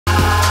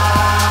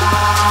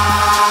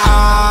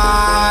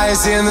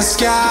in the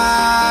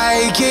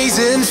sky,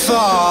 gazing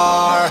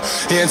far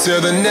into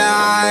the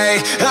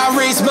night. I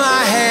raise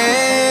my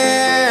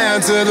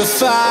hand to the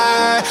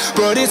fire,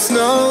 but it's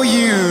no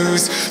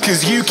use,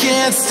 'cause you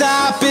can't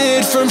stop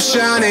it from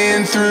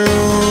shining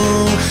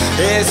through.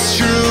 It's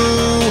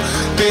true,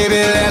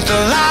 baby, let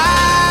the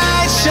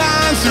light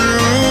shine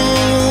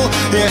through.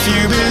 If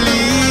you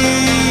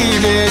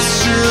believe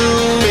it's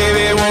true,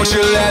 baby, won't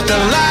you let the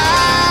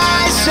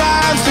light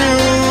shine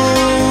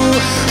through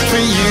for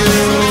you,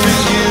 for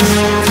you,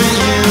 for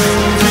you,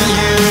 for you, for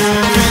you,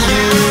 for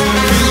you,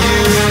 for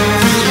you,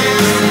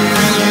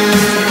 for you,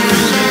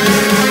 for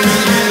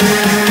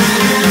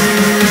you.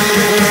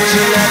 Won't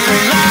you let the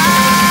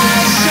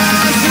light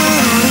shine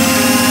through?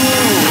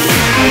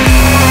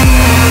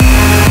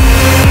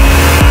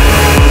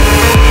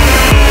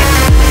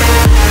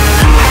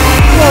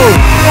 Whoa,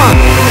 one.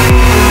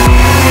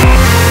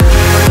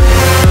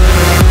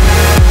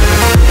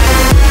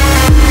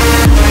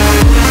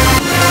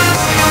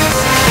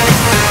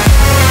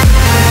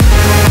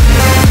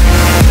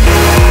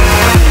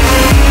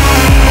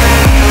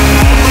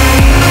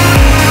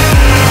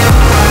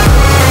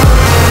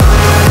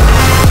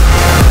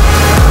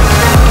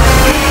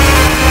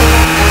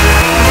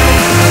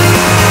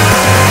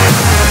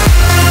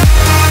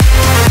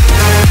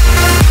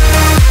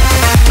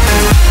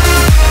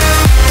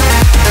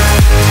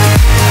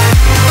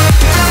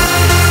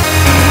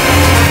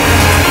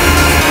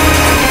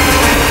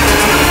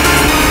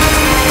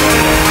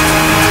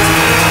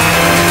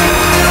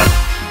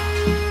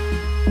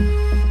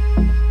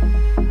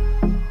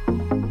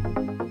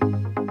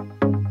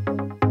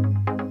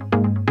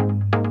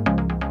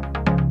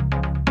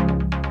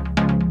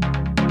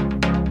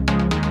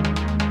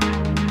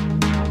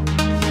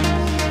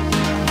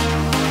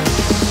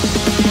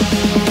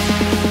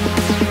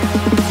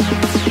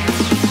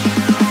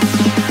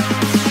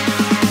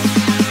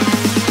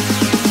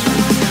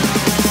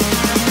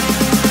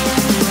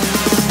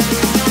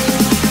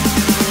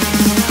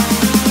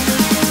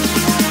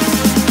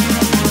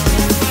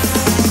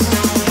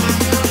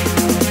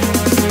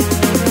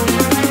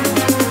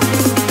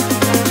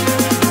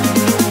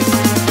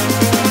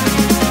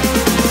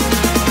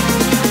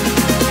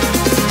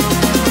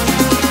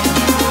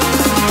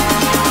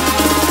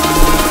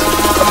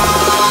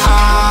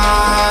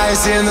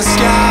 In the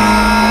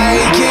sky,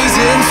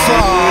 gazing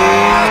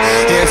far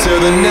into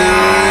the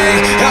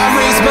night. I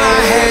raise my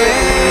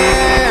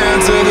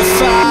hand to the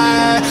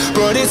fire,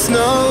 but it's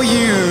no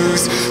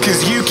use,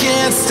 'cause you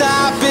can't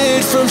stop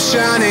it from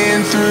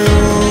shining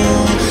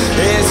through.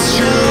 It's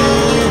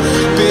true,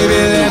 baby,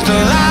 let the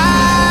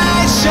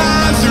light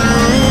shine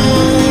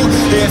through.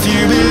 If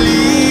you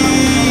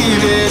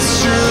believe it's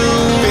true,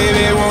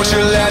 baby, won't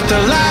you let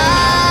the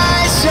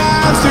light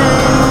shine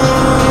through?